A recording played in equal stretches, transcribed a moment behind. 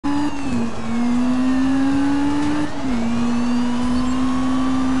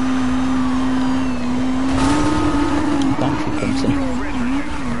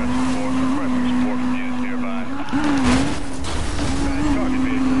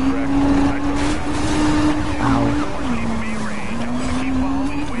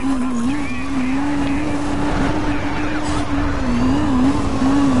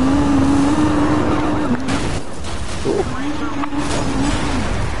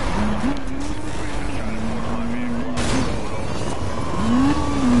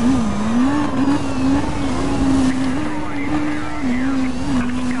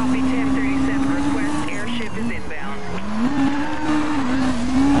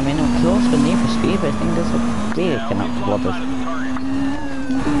speed, but I think there's a really cannot be bothered.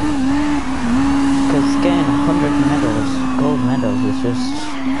 Because getting 100 medals, gold medals, is just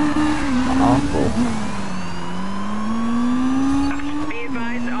awful. Be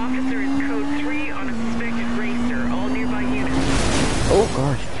advised, officer is code 3 on a suspected racer. All nearby units. Oh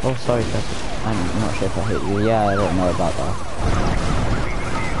god. Oh sorry, Cassie. I'm not sure if I hit you. Yeah, I don't know about that.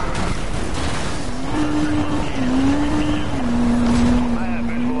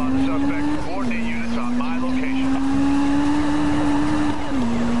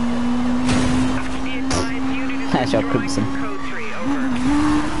 That's your crimson.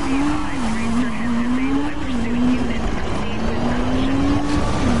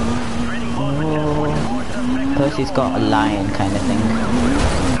 Oh, Percy's got a lion kind of thing.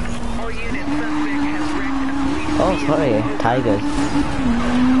 Oh, sorry, tigers.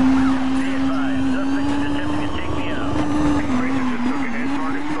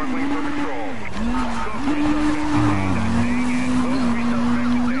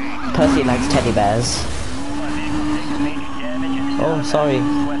 Percy likes teddy bears. Oh, sorry. 10-4,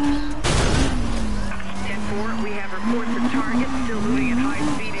 we have reports of targets still moving at high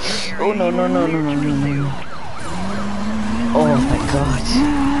speed in the area. Oh, no. Oh, my God.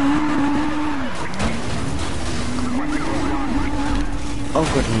 Oh,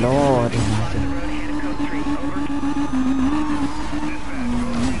 good lord.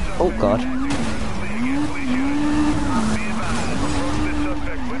 Oh, God.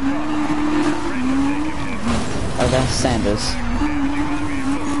 Oh, that's Sanders.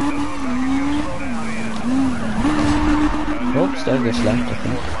 Oops, Sturgis left, I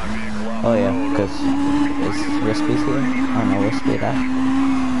think. Oh yeah, because it's Wispy's here. Oh no, Wispy there.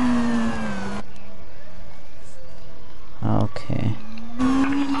 Okay.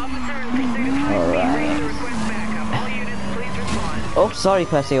 Alright. Oh, sorry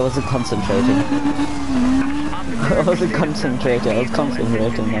Percy, I wasn't concentrating. I wasn't concentrating, I was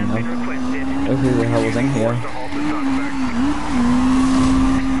concentrating then though. Oh, who the hell was in here?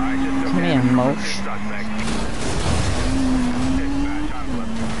 Come here, Mosh.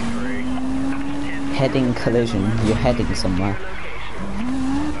 Heading collision. You're heading somewhere.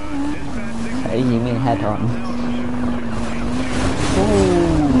 You mean head on?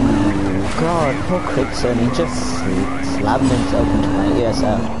 Oh god, poor Crixon, he just slammed himself into my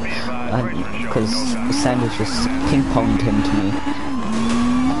ESL. Because Sanders just ping-ponged him to me.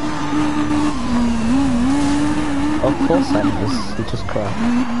 Of course Sanders, he just crashed.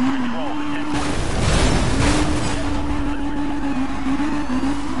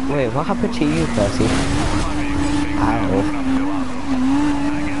 Wait, what happened to you, Percy? Ow.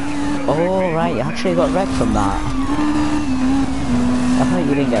 Oh, right, you actually got wrecked from that. I thought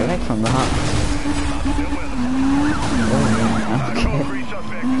you didn't get wrecked from that. Oh, yeah, okay.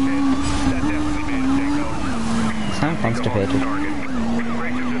 I'm constipated.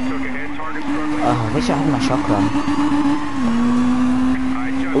 Oh, I wish I had my shotgun.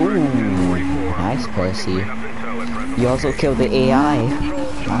 Ooh, nice, Percy. You also killed the AI.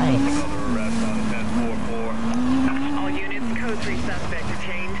 Nice. All units, code 3 suspect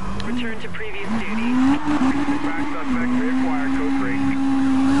detained. Return to previous duties.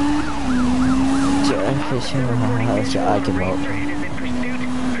 I give up.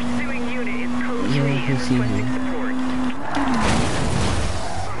 Yeah, who's he?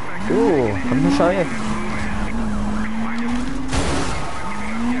 Ooh, I'm gonna show you.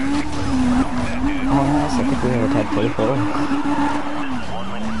 Oh nice, I think we have a tag 44.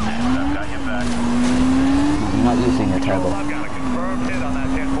 I'm not using a turbo. I've got a confirmed hit on that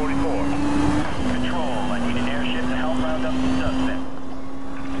 1044. Control, I need an airship to help round up the suspect.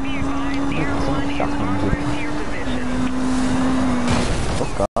 Be advised, Tier 1 is en route to your position. Oh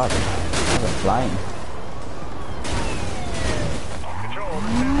god, they're flying. Control,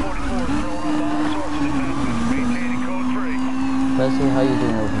 the 1044 is throwing up all sorts of defenses, maintaining code 3. Percy, how you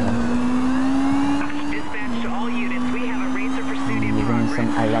doing over here? Dispatch to all units, we have a racer pursuit in Using progress. some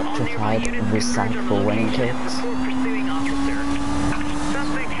electrified recycle winning kits. Pursuing officer.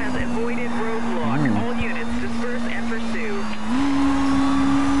 Suspect has avoided roadblock. All units disperse and pursue.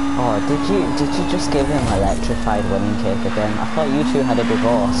 Oh, did you just give him electrified winning kit again? I thought you two had a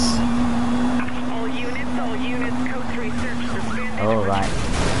divorce. All units, code 3 search suspended. Oh right.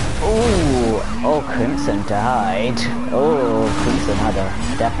 Ooh, oh Crimson died. Oh, Crimson had a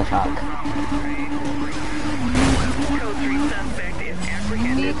death attack. Code 3 suspect is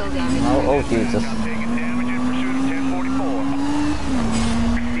apprehended. Oh Jesus.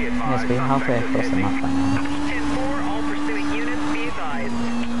 Yes, we're halfway across the map right now. 10-4, all pursuing units be advised.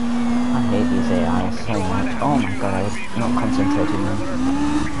 I hate these AIs so much. Oh my god, I was not concentrating then.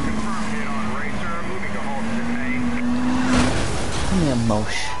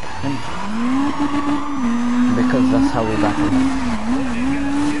 motion. Because that's how we battle.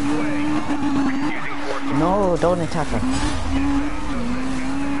 No, don't attack her.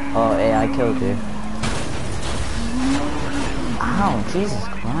 Oh, AI killed you. Ow, Jesus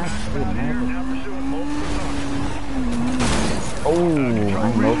Christ, dude, never. Oh,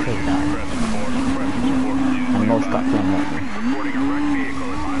 and Mosh is down. And Mosh got flung up.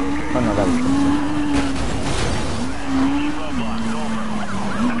 Oh no, that was good.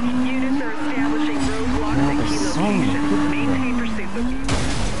 Units are establishing roadblocks No, at there's key so many locations. people Maintain pursuit.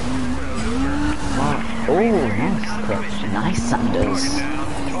 Wow. Oh, nice crush. Nice Sanders.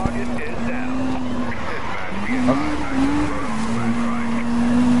 Oh.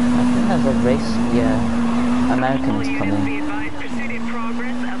 I think there's a race, yeah. Americans Be coming. advised, pursuit in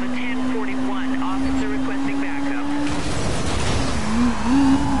progress of a 1041. Officer requesting backup.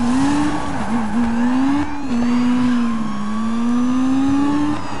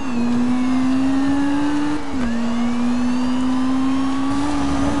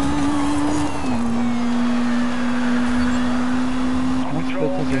 That's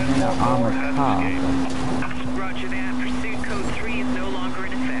because he's in an armored car. Roger that. Pursuit code 3 is no longer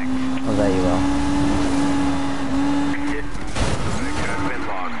in effect. Oh, there you are.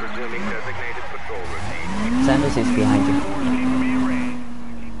 Sanders is behind you.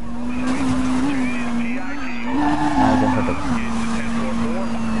 Now the hood up.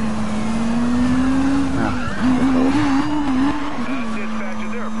 Ah, cool. Dispatcher,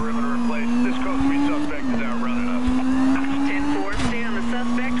 there are perimeter in place. This code 3 suspect is outrunning us. 10-4, stay on the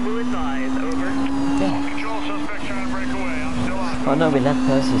suspect. Will advise. Over. Yeah. Control, suspect trying to break away. I'm still on. Oh no, we left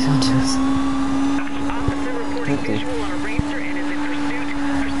Percy Sanders. Officer reporting Okay. visual on a racer and is in pursuit.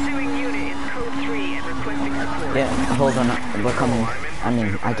 Pursuing unit is code 3 and requesting support. Yeah, hold on, we're coming. I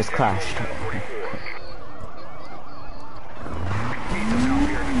mean, I just crashed.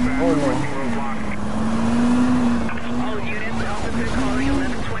 Oh no. All units, officer calling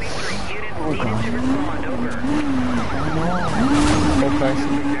 1123. Units Oh, needed God. to respond. Over. No. Oh, Percy.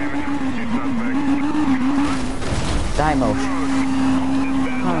 Die, Mosh.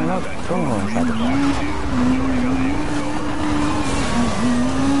 No, no, don't go inside the car.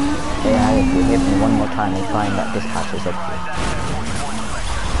 Yeah, if you hit me one more time, you'll find that dispatch is up here.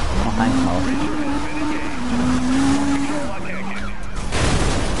 Oh, thanks, Mosh.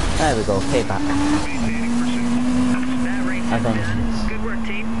 There we go, payback. That race is Avengers. done. Good work,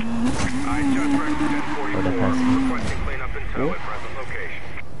 team. For the person. Ooh.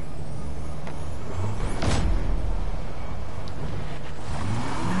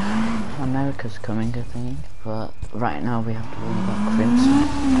 America's coming, I think, but right now we have to worry about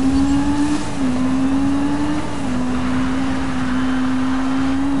Crimson.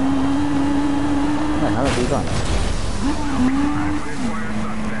 Where the hell have you gone?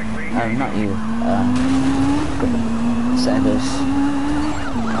 Not you. Sanders.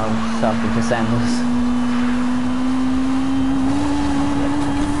 Oh, talking to Sanders.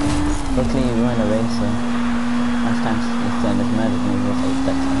 Luckily you weren't a racer. Last time Sanders murdered me was like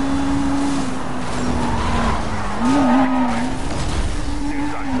that time.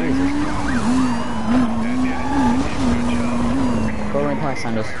 Jesus. Go in past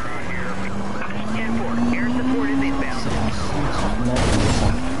Sanders. 10-4, air support is inbound.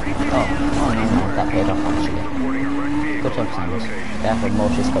 Oh, no, that paid off actually. Good job, Sanders. Therefore,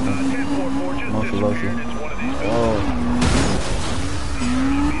 Mosh is coming. Moshi. Oh.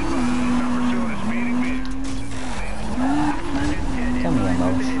 Come here,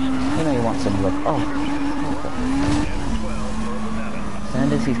 Mosh. You know you want some look. Oh.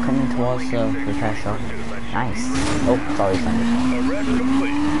 Sanders, he's coming towards the repair shop. Nice. Oh, sorry, Sanders. Arrest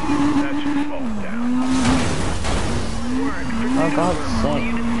complete. That's your phone down. Oh, God's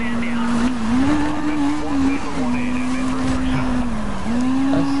sake.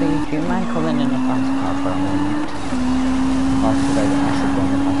 Let's see, do you mind coming in a fast car for a moment? Or should I should go in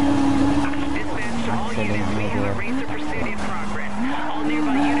the fast car? Dispatch to all Actually, units. We maybe have a racer pursuit in progress. All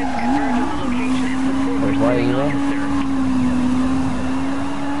nearby units converge on the location and support Wait, why are you in? officer.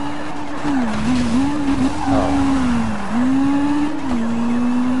 Oh.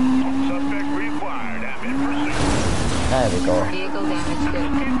 Suspect required. I'm in pursuit. There we go. Vehicle damage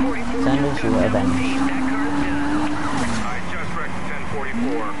good. 1044. Sanders, you are avenged. That car's done. I just wrecked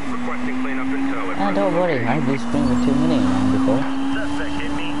 1044. Requesting cleanup and tow it. Don't worry, I've been screaming 2 million before. Suspect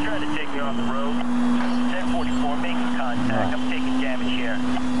hit me, trying to take me off the road. 1044, making contact. I'm taking damage here.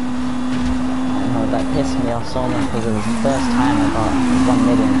 I know, that pissed me off so much because it was the first time I got 1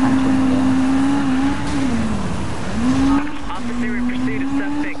 million and 2 million. Officer in pursuit of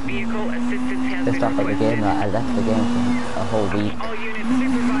suspect vehicle. Assistance has Pissed been off at the game requested. that I left the game for a whole week. All units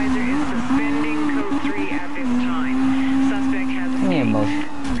mode.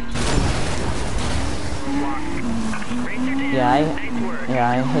 Yeah,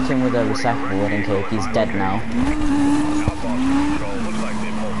 I hit him with a recyclable wedding cake. He's dead now.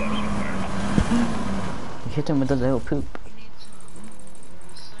 You hit him with a little poop.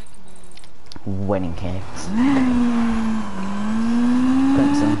 Wedding cakes.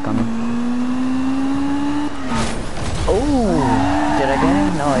 Crimson coming. Oh, did I get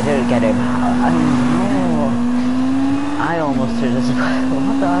him? No, I didn't get him. I almost did as well.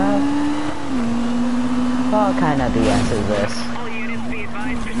 What the hell? What kind of BS is this? All units be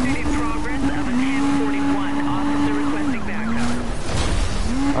advised, pursuit in progress of a 1041. Officer requesting backup.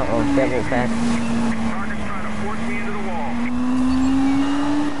 Uh-oh, devil fed. Target's trying to force me into the wall.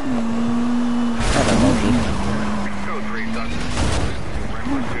 Hello, Moshi. Code 3, suspect.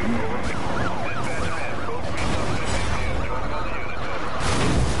 Regular 2, over. Dispatch, I have code 3 suspect.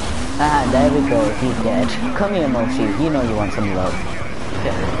 Ah, there we go, he's dead. Come here, Moshi, you know you want some love.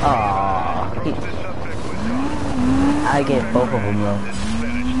 Aww, I gave both of them love.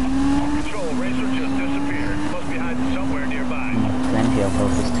 Control, Racer just disappeared. Must be hiding somewhere nearby. Plenty of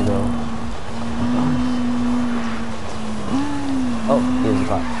focus to go. Oh, he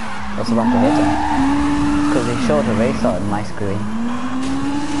was about to hit him. Because he showed a racer on my screen.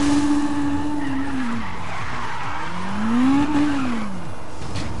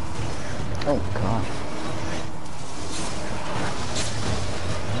 Oh god.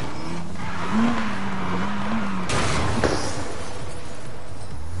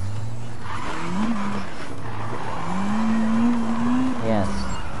 Yes.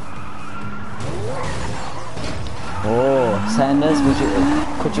 Oh, Sanders,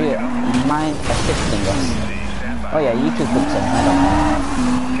 could you mind assisting us? Oh yeah, you two could send, I don't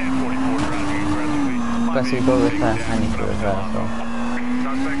know. Guess we go repair, I need to repair as well.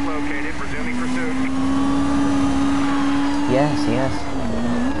 Suspect located, resuming pursuit. Yes, yes.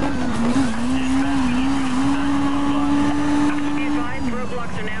 Be advised,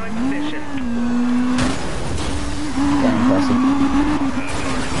 roadblocks are now in position. Getting impressive.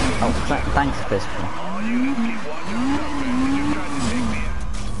 Oh, thanks, Crispin. All units keep watching the suspect. He just tried to take me out.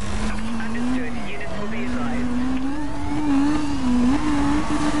 Understood. Units will be advised.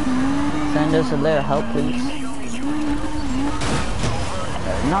 Send us a little help, please.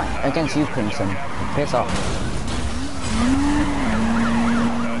 Not against you, Crimson. Piss off.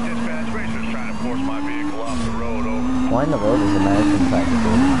 Dispatch, Racer's trying to force my vehicle off the road, over. Why in the world is American trying to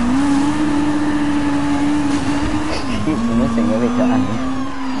do? Keeps missing every time.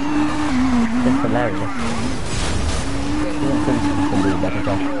 It's hilarious. Even Crimson can do a better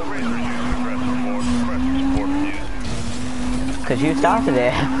job. Cause you started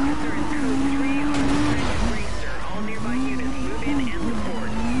it. All nearby units move in and support.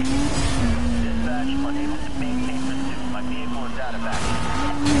 Dispatch, unable to maintain pursuit. My vehicle is out of action.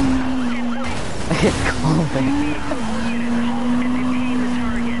 It's called me.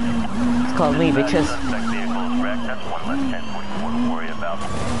 It's called me, bitches. Suspect vehicle is wrecked. That's one less 1044 to worry about.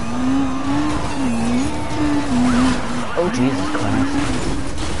 Oh Jesus Christ.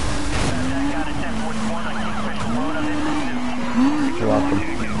 Dispatch, out of 1041 on Kingfisher Road. I'm in pursuit. You're welcome.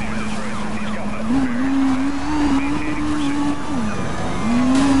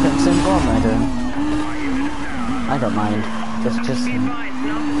 Crimson, go on, murder him. I don't mind. Just Be advised, an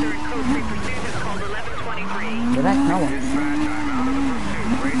officer in code 3 pursuit has called 1123. direct no one. Dispatch, I'm out of the pursuit.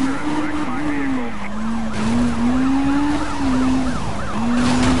 Racer has wrecked my vehicle.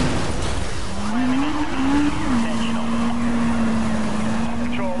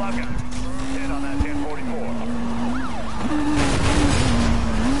 Control, I've got hit on that 1044.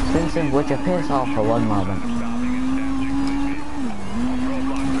 Crimson, would you piss off for one moment? Stopping and damaging police vehicle.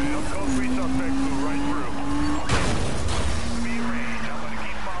 Roadblock failed. Code 3 suspect flew right through. Be arranged. I'm gonna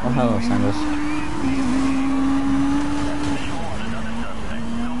keep following. Oh hello, Sanders. Another suspect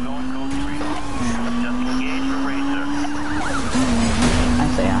still going code 3. Just engaged for Racer. I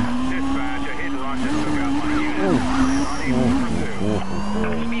say I. Dispatch, a hit and run just took out my unit. Ooh. Unable to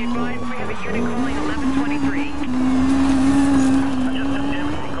pursue. Be advised, we have a unit calling 1123. I just took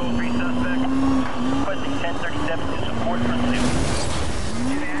damage from code 3 suspect. Requesting 1037 to support pursuit.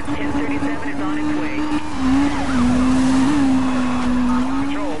 Do that. 1037 is on its way.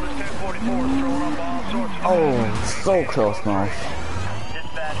 Control, this 1044 is throwing up all sorts of... Oh, so close now.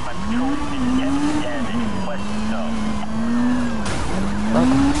 Dispatch, my patrol unit is heavily damaged. Requesting so.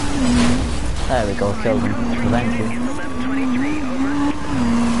 Welcome. There we go, killed him. Thank you. 1123, over.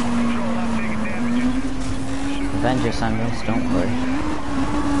 Control, I'm taking damages. Avenge your Sanders, don't worry.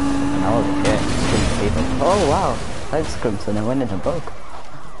 And all the shit, killing people. Oh wow, thanks Crimson, I went into broke.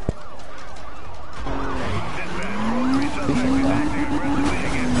 Dispatch, code 3 suspect is acting aggressively.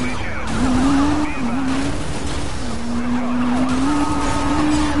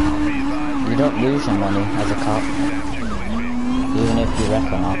 You don't lose your money as a cop, even if you wreck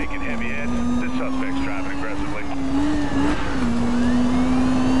or not. Taking heavy head. The suspect's driving aggressively.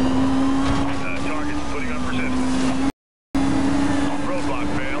 Target's putting up resistance. Roadblock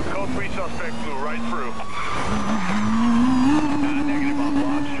failed. Code 3 suspect flew right through. Negative on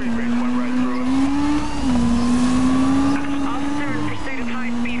block. Street race went right through him. Officer in pursuit of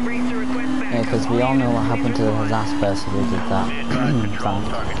high-speed racer request back. Yeah, because we all know what happened to the last person who did that.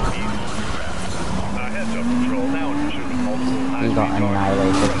 Heads up patrol. Now in pursuit of multiple He got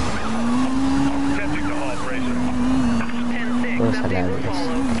annihilated. Attempting to halt racer. 10-6, It was update will hilarious.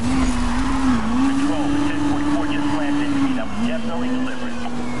 follow. Control, the 1044 just landed. That was definitely deliberate.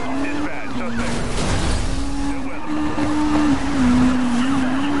 Dispatch. Suspect. Still with him.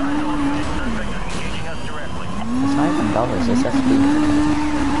 Suspect is engaging us directly. It's not even dollars, it's SB.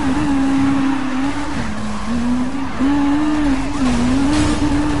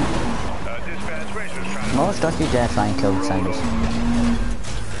 Dispatch. Racer's trying to... Most of you dare try and kill Sanders.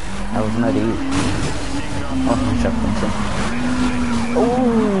 I would murder you. Oh, shot him.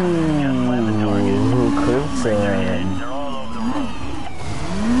 Ooh, Crimson. They're all over the road.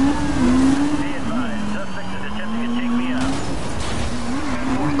 Be advised, suspect is attempting to take me out.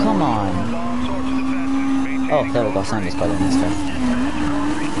 Come on. All sorts of defenses. Oh, there we go, Sanders got him instead.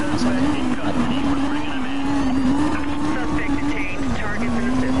 That's okay. I don't know. Suspect detained. Targets in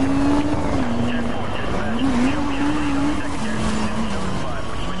the system. 10-4 dispatch. Show me a lead on the secondary system. Notify.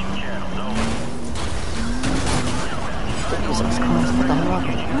 We're switching channels. Over. Jesus Christ, what the hell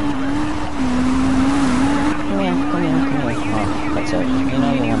happened? Come here, come here, come here. Oh, that's it. You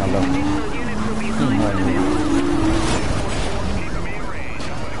know you wanna look. Additional units will be You know assigned you to want.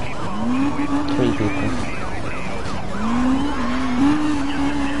 3 people.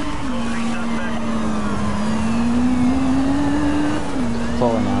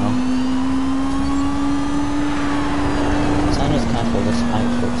 Four now. Sanders can't hold this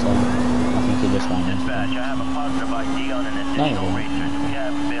pipe foot, so I think he just ran in. Dispatch, I have a positive ID on an No, you additional didn't. racer. Do we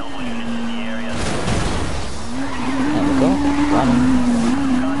have available units in the area? There we go. Run him.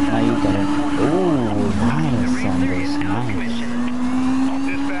 Now you get it. Ooh, nice, Sanders. Nice.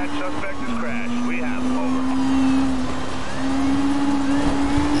 Dispatch. Suspect has crashed. We have him. Over.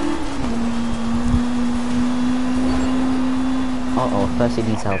 Uh-oh, first he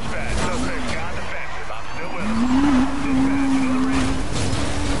needs help. Dispatch. Suspect's gone defensive. I'm still with him. Dispatch. Another racer.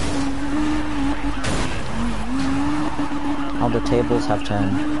 All the tables have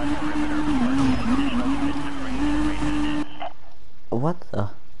turned. What the?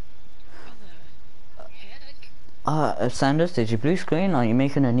 Sanders, did you blue screen or are you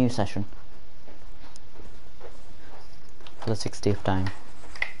making a new session? For the 60th time.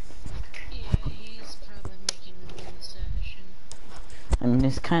 Yeah, he's probably making a new session. I mean,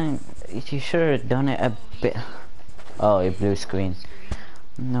 it's kind of, you should have done it a bit. Oh, a blue screen.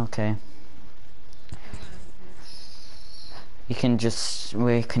 Okay. We can just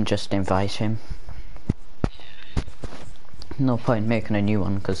invite him. No point making a new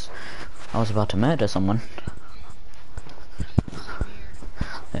one because I was about to murder someone.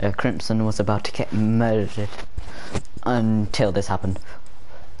 Crimson was about to get murdered until this happened.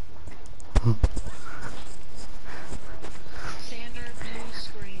 Standard blue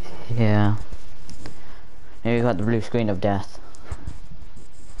screen. Yeah. Here you got the blue screen of death.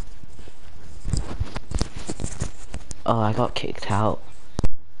 Oh, I got kicked out.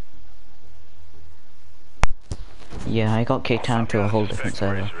 Yeah, I got kicked out to a whole different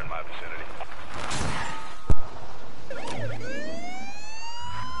server. Racer in my vicinity.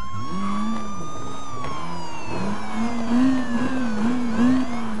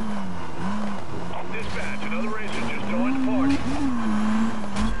 Dispatch. Another racer just joined the party.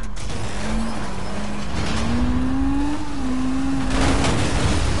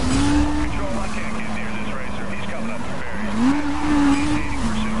 Control, I can't get near this racer. He's coming up the ferry. Maintaining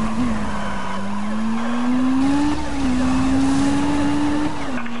pursuit.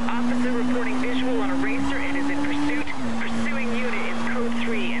 Officer reporting visual on a racer and is in pursuit. Pursuing unit is code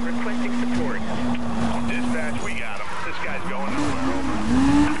 3 and requesting support. Dispatch, we got him. This guy's going nowhere. Over.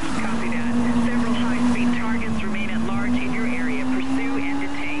 Copy that. Several high-speed targets remain at large in your area. Pursue and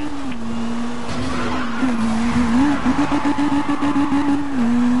detain.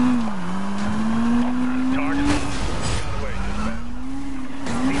 Target. Wait, dispatch.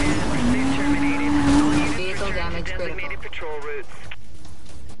 Copy that. Pursuit terminated. All units Vehicle return to damage designated critical. patrol routes.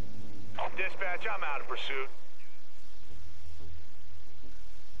 Dispatch, I'm out of pursuit.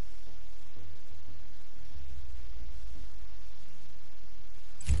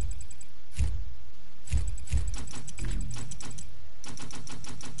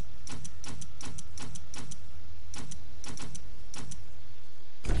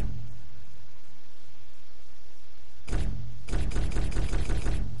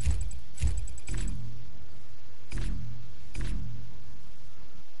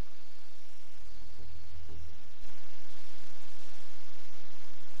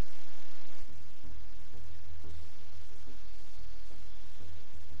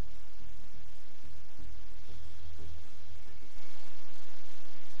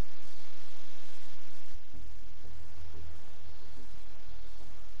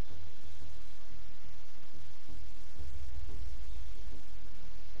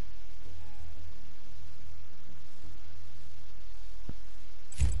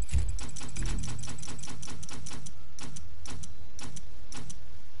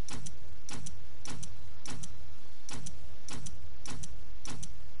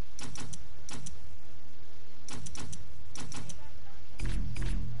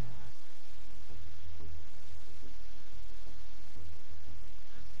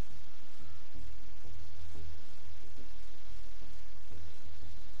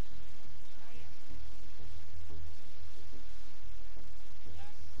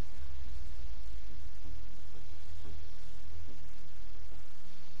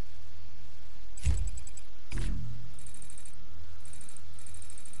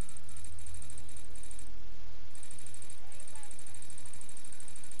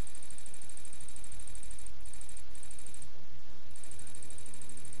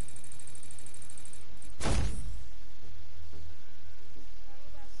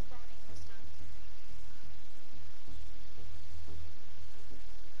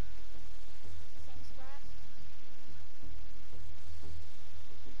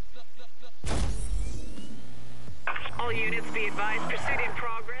 All units be advised, pursuit in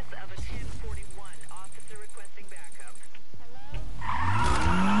progress of a 1041. Officer requesting backup.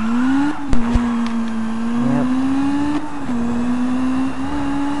 Yep.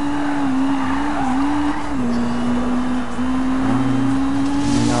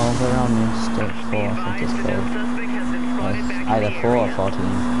 No, we're on step 4, I think it's called. Suspect has been spotted back in Either the 4 or area. 14.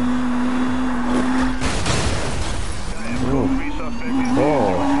 Ooh. Code 3 suspect is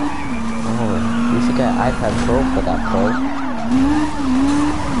Oh. Oh, you should get iPad Pro for that call.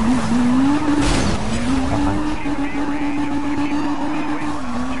 Oh, thanks.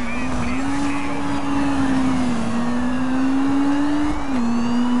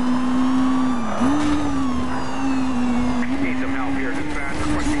 Need some help here, dispatch.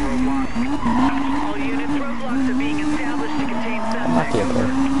 Requesting roadblock. All units, roadblocks are being established to contain Might suspect. be okay.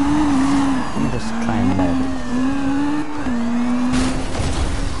 I'm just trying to murder.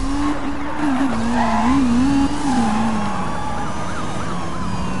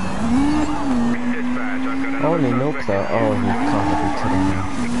 Dispatch, I've got another Holy look suspect though. Oh, you can't be kidding me.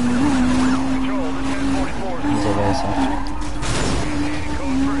 Control, the 1044 is He's a racer.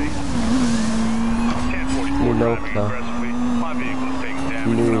 code 3. 1044 Blue driving Local. aggressively. My vehicle is taking damage,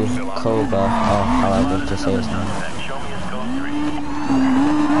 but Blue I'm still on. Cobra, or however to say his name. Show me his code 3.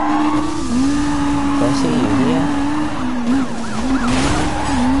 Do I see you here?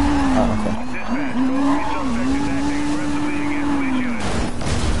 Oh, okay. Dispatch, code 3 suspect is acting aggressively against police units.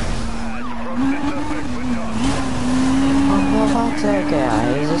 Approach this suspect with caution. Oh, well, that's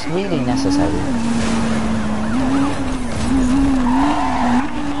okay. Is this really necessary?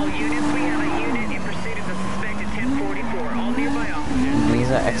 All units, we have a unit in pursuit of the suspect at 1044. All nearby officers. These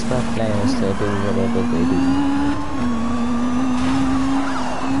are expert players to do whatever they do.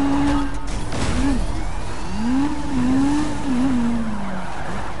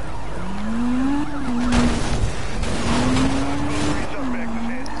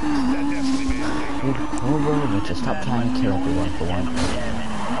 Would you stop trying to kill everyone for once?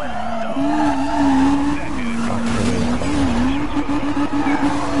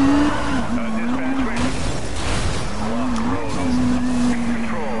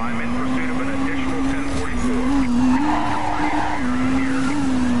 Control, I'm in pursuit of an additional 1044.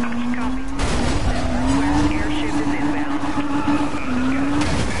 Copy. West airship is inbound.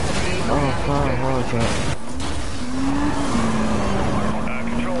 Oh, God,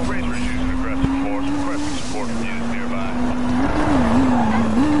 Control, Razor is using aggressive force, requesting support from units nearby.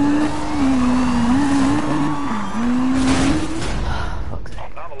 fuck's sake.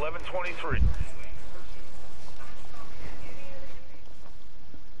 I'm 1123.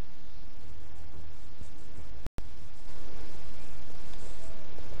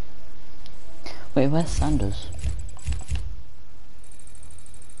 Wait, where's Sanders?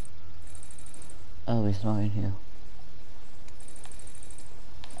 Oh, he's not in here.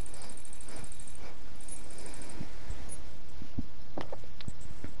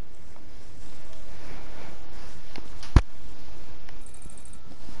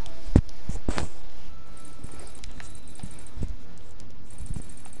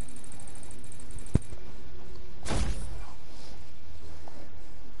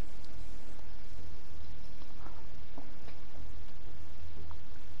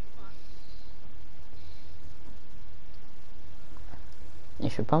 You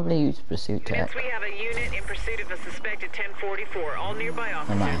should probably use pursuit tech. Units, we have a unit in pursuit of a suspect at 1044. All nearby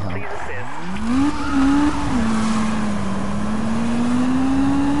officers, might help. please assist.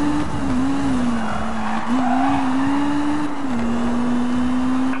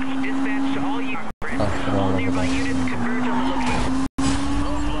 Dispatch to all units. Oh, they're all All over nearby there. units converge on the location.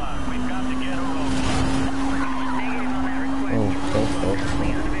 Roadblock. We've got to get a roadblock. Negative on that request. Oh, go for it.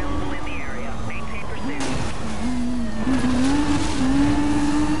 Currently unavailable in the area. Maintain pursuit.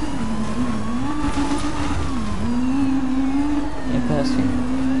 In person,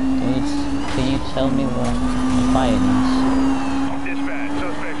 can you tell me what the fire needs? Dispatch,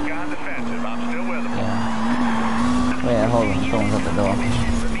 suspect's gone defensive. I'm still with him. Yeah. Wait, hold on, someone's at the door.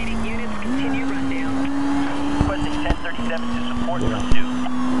 Remaining units continue rundown. Requesting 1037 to support pursuit.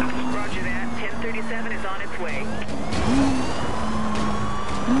 Roger that. 1037 is on its way.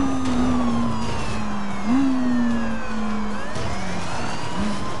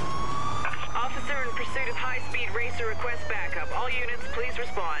 Officer in pursuit of high-speed racer requests backup. All units, please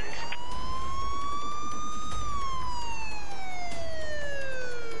respond.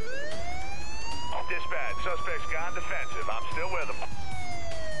 Dispatch, suspect's gone defensive. I'm still with him.